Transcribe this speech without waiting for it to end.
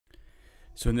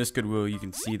So in this Goodwill, you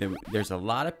can see that there's a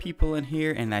lot of people in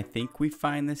here, and I think we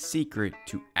find the secret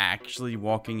to actually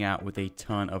walking out with a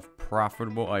ton of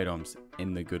profitable items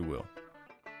in the Goodwill.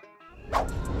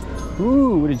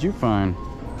 Ooh, what did you find?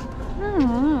 I don't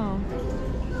know.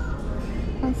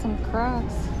 Found some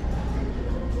Crocs.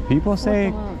 People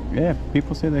say, yeah,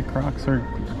 people say that Crocs are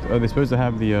they supposed to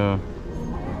have the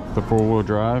 4-wheel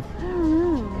drive? I don't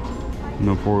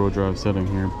know. No 4-wheel drive setting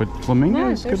here, but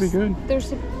flamingos could be good.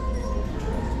 There's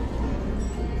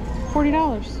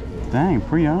 $40. Dang,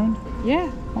 pre-owned?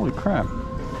 Yeah. Holy crap.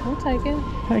 We'll take it.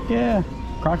 Heck yeah.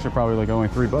 Crocs are probably like only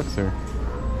 $3 there.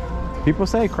 People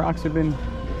say Crocs have been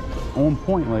on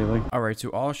point lately. All right, so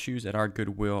all shoes at our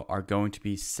Goodwill are going to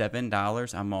be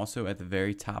 $7. I'm also at the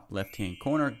very top left-hand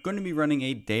corner going to be running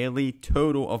a daily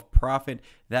total of profit.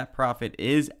 That profit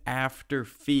is after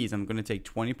fees. I'm going to take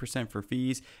 20% for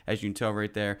fees. As you can tell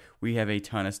right there, we have a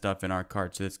ton of stuff in our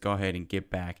cart, so let's go ahead and get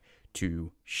back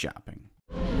to shopping.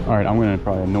 All right, I'm going to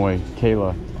probably annoy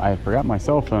Kayla. I forgot my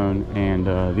cell phone,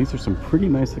 and these are some pretty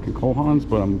nice looking Cole Haans,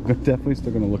 but I'm definitely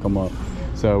still going to look them up.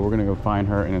 So we're going to go find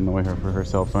her and annoy her for her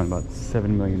cell phone about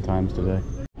 7 million times today.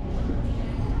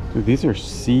 Dude, these are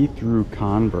see-through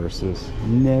Converses.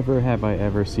 Never have I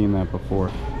ever seen that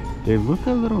before. They look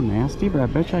a little nasty, but I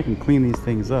bet you I can clean these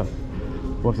things up.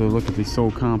 We'll have to look at these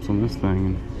sold comps on this thing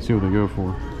and see what they go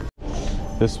for.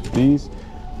 These,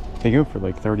 they go for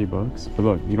like $30, but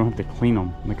look, you don't have to clean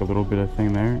them. Like a little bit of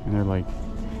thing there, and they're like,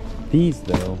 these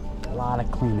though, a lot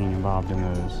of cleaning involved in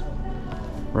those,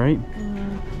 right? Mm-hmm.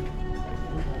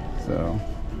 So,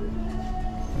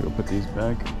 we'll put these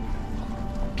back.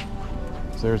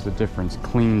 So there's the difference,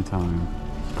 clean time.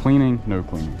 Cleaning, no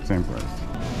cleaning, same price.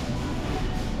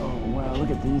 Oh wow, look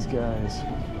at these guys.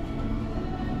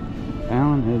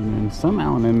 Allen Edmonds. Some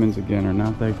Allen Edmonds again are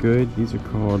not that good. These are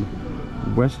called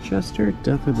Westchester.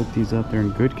 Definitely look these up. They're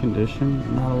in good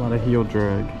condition. Not a lot of heel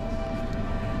drag.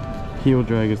 Heel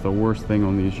drag is the worst thing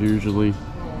on these usually.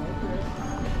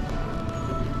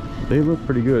 They look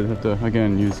pretty good. Have to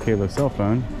again use Kayla's cell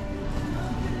phone.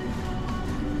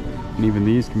 And even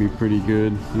these can be pretty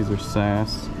good. These are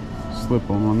SAS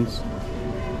slip-ons.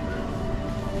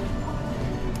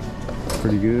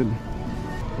 Pretty good.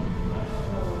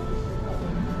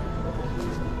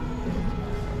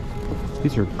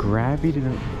 These are gravity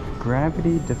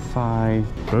defy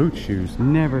boat shoes.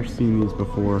 Never seen these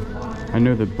before. I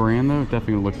know the brand though.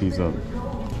 Definitely look these up.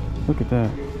 Look at that.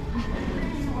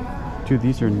 Dude,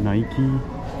 these are Nike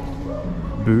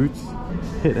boots.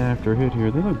 Hit after hit here.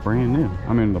 They look brand new.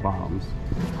 I'm in the bottoms.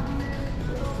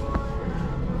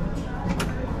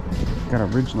 Got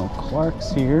original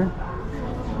Clarks here.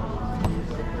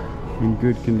 In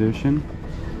good condition.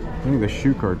 I think the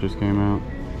shoe cart just came out.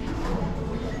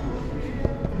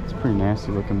 It's pretty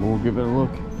nasty looking, but we'll give it a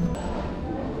look.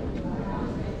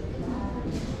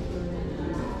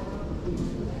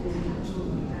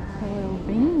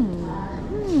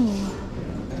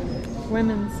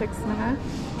 Women's 6.5.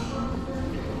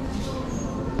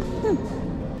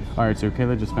 All right, so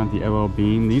Kayla just found the LL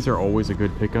Bean. These are always a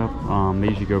good pickup. They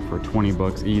usually go for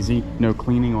 $20 easy. No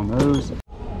cleaning on those.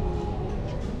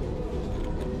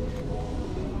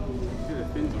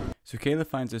 So Kayla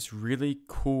finds this really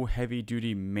cool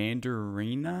heavy-duty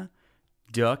Mandarina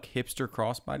duck hipster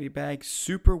crossbody bag.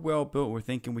 Super well built. We're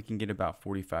thinking we can get about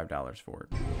 $45 for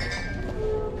it.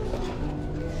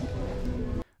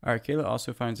 All right, Kayla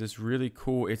also finds this really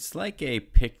cool, it's like a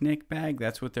picnic bag,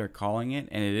 that's what they're calling it,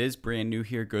 and it is brand new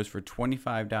here. It goes for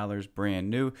 $25 brand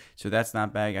new, so that's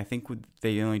not bad. I think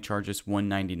they only charge us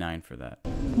 $1.99 for that.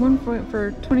 One point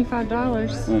for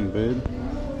 $25. One bid.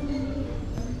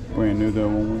 Brand new though,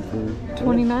 one for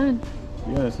 $29.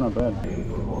 Yeah, that's not bad.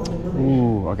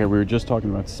 Ooh, okay, we were just talking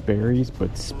about Sperry's,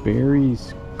 but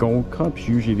Sperry's gold cups,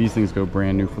 usually these things go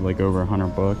brand new for like over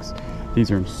 $100. These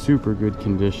are in super good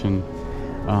condition.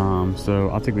 So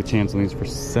I'll take the chance on these for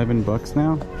 $7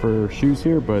 now for shoes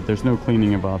here, but there's no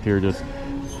cleaning involved here. Just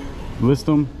list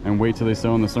them and wait till they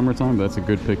sell in the summertime. That's a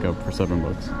good pickup for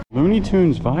 $7. Looney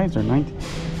Tunes vibes are 19.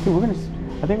 Dude,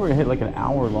 I think we're gonna hit like an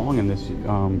hour long in this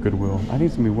Goodwill. I think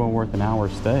it's gonna be well worth an hour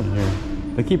stay here.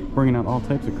 They keep bringing out all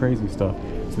types of crazy stuff.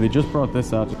 So they just brought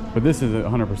this out, but this is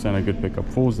 100% a good pickup.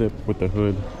 Full zip with the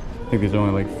hood. I think there's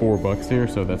only like $4 here,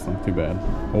 so that's not too bad.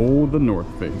 Oh, the North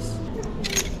Face.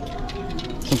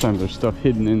 Sometimes there's stuff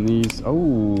hidden in these.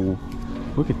 Oh,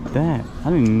 look at that. I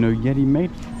didn't even know Yeti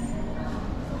made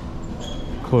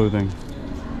clothing.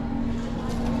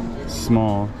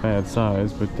 Small, bad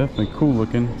size, but definitely cool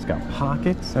looking. It's got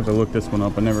pockets. I have to look this one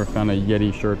up. I never found a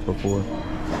Yeti shirt before.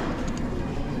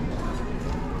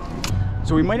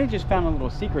 so we might have just found a little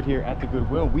secret here at the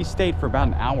Goodwill. We stayed for about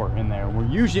an hour in there. We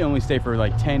usually only stay for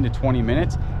like 10 to 20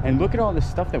 minutes. And look at all this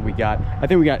stuff that we got. I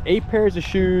think we got 8 pairs of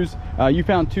shoes. You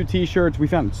found 2 t-shirts. We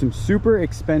found some super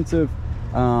expensive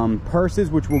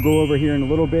purses, which we'll go over here in a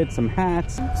little bit, some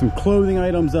hats, some clothing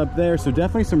items up there. So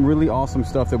definitely some really awesome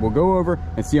stuff that we'll go over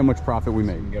and see how much profit we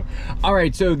make. All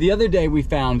right, so the other day we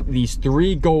found these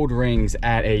 3 gold rings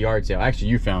at a yard sale. Actually,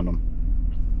 you found them.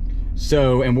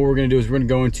 So, and what we're gonna do is we're gonna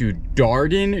go into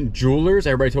Darden Jewelers.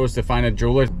 Everybody told us to find a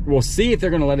jeweler. We'll see if they're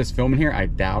gonna let us film in here. I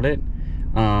doubt it.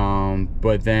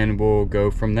 But then we'll go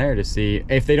from there to see.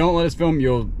 If they don't let us film,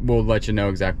 we'll let you know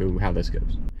exactly how this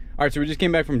goes. All right, so we just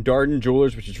came back from Darden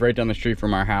Jewelers, which is right down the street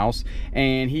from our house.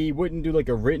 And he wouldn't do like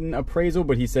a written appraisal,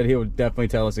 but he said he'll definitely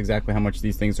tell us exactly how much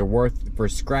these things are worth for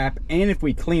scrap and if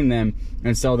we clean them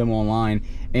and sell them online.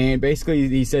 And basically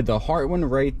he said the heart one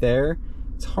right there,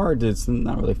 it's hard to, it's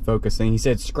not really focusing. He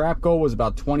said scrap gold was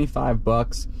about 25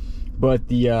 bucks. But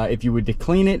the if you would to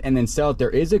clean it and then sell it, there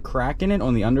is a crack in it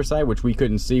on the underside, which we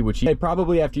couldn't see, which he said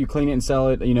probably after you clean it and sell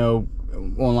it, you know,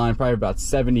 online, probably about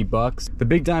 70 bucks. The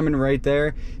big diamond right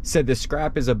there said the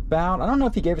scrap is about, I don't know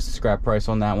if he gave us a scrap price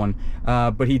on that one,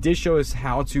 but he did show us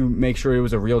how to make sure it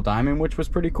was a real diamond, which was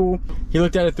pretty cool. He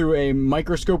looked at it through a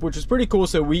microscope, which was pretty cool.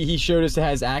 So he showed us it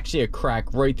has actually a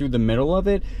crack right through the middle of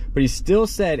it, but he still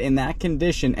said in that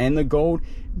condition and the gold,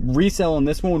 resale on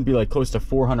this one would be like close to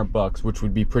 400 bucks, which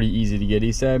would be pretty easy to get,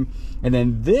 he said. And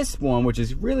then this one, which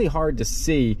is really hard to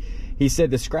see, he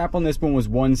said the scrap on this one was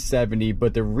 170,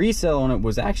 but the resale on it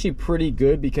was actually pretty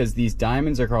good because these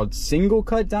diamonds are called single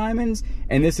cut diamonds,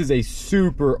 and this is a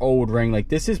super old ring. Like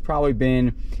this has probably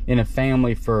been in a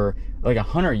family for like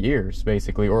 100 years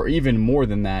basically, or even more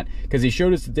than that, because he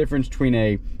showed us the difference between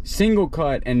a single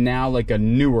cut and now like a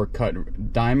newer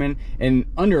cut diamond, and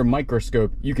under a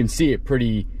microscope you can see it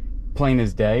pretty plain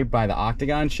as day by the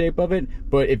octagon shape of it,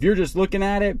 but if you're just looking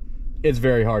at it, it's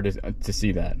very hard to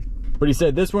see that. But he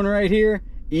said this one right here,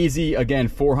 easy, again,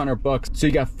 400 bucks. So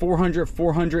you got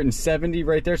 470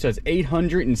 right there. So that's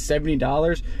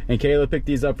 $870. And Kayla picked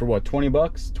these up for what, 20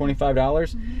 bucks,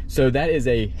 $25? So that is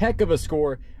a heck of a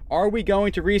score. Are we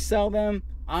going to resell them?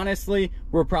 Honestly,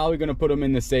 we're probably going to put them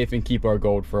in the safe and keep our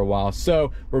gold for a while.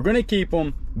 So we're going to keep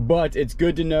them, but it's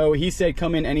good to know. He said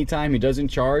come in anytime. He doesn't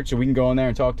charge, so we can go in there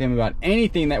and talk to him about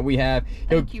anything that we have.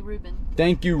 Thank you, Ruben.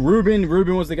 Thank you, Ruben.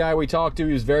 Ruben was the guy we talked to.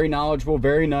 He was very knowledgeable,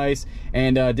 very nice,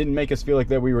 and didn't make us feel like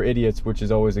that we were idiots, which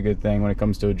is always a good thing when it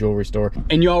comes to a jewelry store.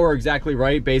 And y'all were exactly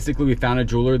right. Basically, we found a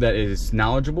jeweler that is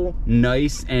knowledgeable,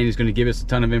 nice, and is going to give us a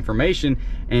ton of information.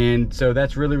 And so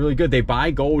that's really, really good. They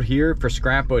buy gold here for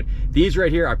scrap, but these right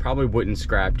here, I probably wouldn't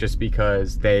scrap just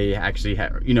because they actually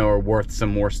have, you know, are worth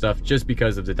some more stuff just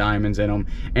because of the diamonds in them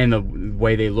and the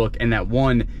way they look. And that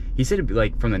one, he said it'd be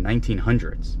like from the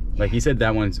 1900s. Like he said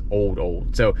that one's old.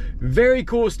 So very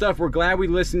cool stuff. We're glad we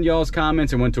listened to y'all's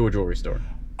comments and went to a jewelry store.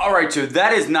 All right, so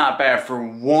that is not bad for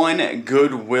one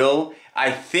Goodwill.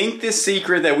 I think the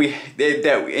secret that we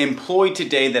employed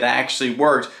today that actually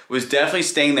worked was definitely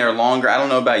staying there longer. I don't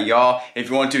know about y'all. If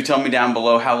you want to, tell me down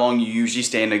below how long you usually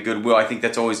stay in a Goodwill. I think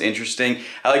that's always interesting.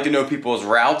 I like to know people's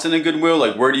routes in a Goodwill,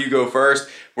 like where do you go first,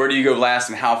 where do you go last,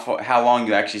 and how long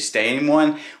you actually stay in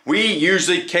one. We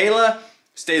usually, Kayla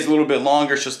stays a little bit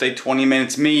longer. She'll stay 20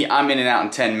 minutes. Me, I'm in and out in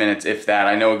 10 minutes, if that.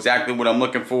 I know exactly what I'm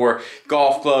looking for.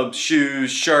 Golf clubs, shoes,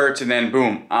 shirts, and then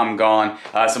boom, I'm gone.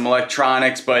 Some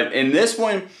electronics. But in this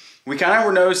one, we kind of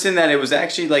were noticing that it was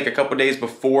actually like a couple days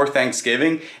before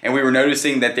Thanksgiving, and we were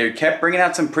noticing that they kept bringing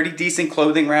out some pretty decent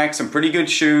clothing racks, some pretty good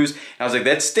shoes. And I was like,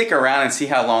 let's stick around and see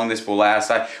how long this will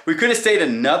last. We could have stayed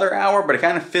another hour, but it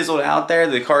kind of fizzled out there.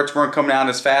 The carts weren't coming out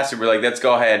as fast. We were like, let's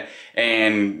go ahead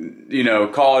and, you know,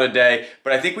 call it a day.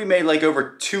 But I think we made like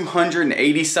over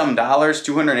 $280 some,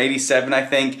 287 I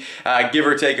think, give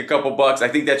or take a couple bucks. I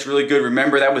think that's really good.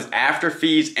 Remember, that was after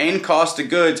fees and cost of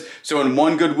goods. So in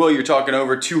one Goodwill, you're talking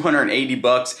over 280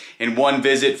 bucks in one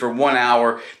visit for 1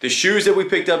 hour. The shoes that we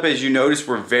picked up, as you noticed,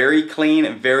 were very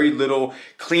clean. Very little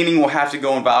cleaning will have to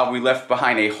go involved. We left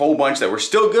behind a whole bunch that were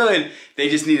still good. They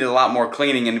just needed a lot more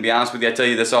cleaning, and to be honest with you, I tell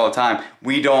you this all the time,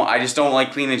 I just don't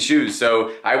like cleaning shoes,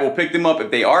 so I will pick them up if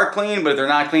they are clean, but if they're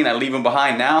not clean, I leave them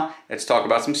behind. Now, let's talk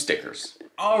about some stickers.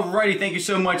 Alrighty, thank you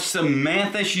so much,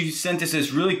 Samantha. She sent us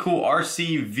this really cool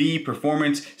RCV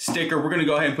Performance sticker. We're gonna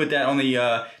go ahead and put that on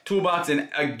the toolbox, and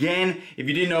again, if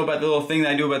you didn't know about the little thing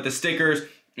that I do about the stickers,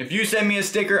 If you send me a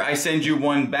sticker, I send you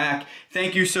one back.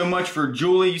 Thank you so much for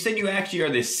Julie. You said you actually are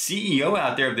the CEO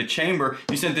out there of the chamber.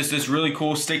 You sent us this really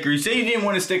cool sticker. You said you didn't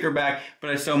want a sticker back, but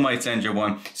I still might send you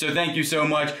one. So thank you so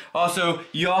much. Also,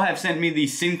 y'all have sent me the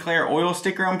Sinclair oil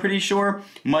sticker, I'm pretty sure.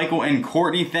 Michael and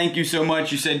Courtney, thank you so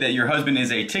much. You said that your husband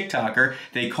is a TikToker.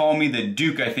 They call me the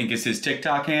Duke, I think is his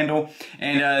TikTok handle.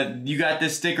 And you got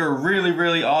this sticker, really,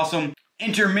 really awesome.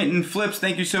 Intermittent Flips,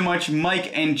 thank you so much, Mike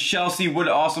and Chelsea. What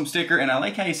an awesome sticker, and I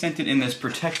like how you sent it in this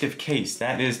protective case.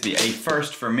 That is a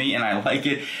first for me, and I like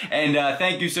it. And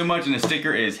thank you so much, and the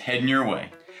sticker is heading your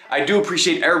way. I do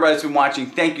appreciate everybody that's been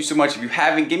watching. Thank you so much. If you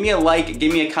haven't, give me a like,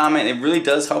 give me a comment. It really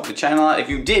does help the channel out. If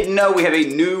you didn't know, we have a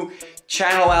new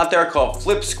channel out there called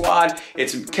Flip Squad.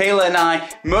 It's Kayla and I.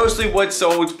 Mostly what's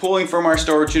sold is pulling from our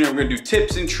storage unit. We're gonna do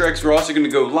tips and tricks. We're also gonna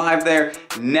go live there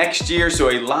next year. So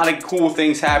a lot of cool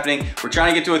things happening. We're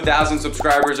trying to get to 1,000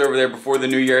 subscribers over there before the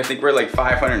new year. I think we're like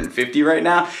 550 right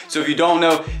now. So if you don't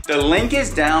know, the link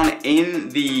is down in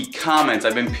the comments.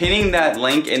 I've been pinning that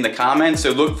link in the comments.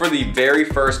 So look for the very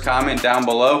first comment down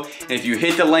below. And if you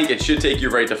hit the link, it should take you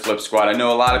right to Flip Squad. I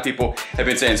know a lot of people have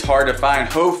been saying it's hard to find.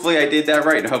 Hopefully I did that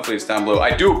right, and hopefully it's down below.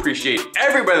 I do appreciate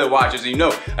everybody that watches, and you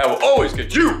know I will always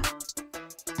get you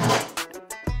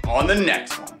on the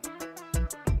next one.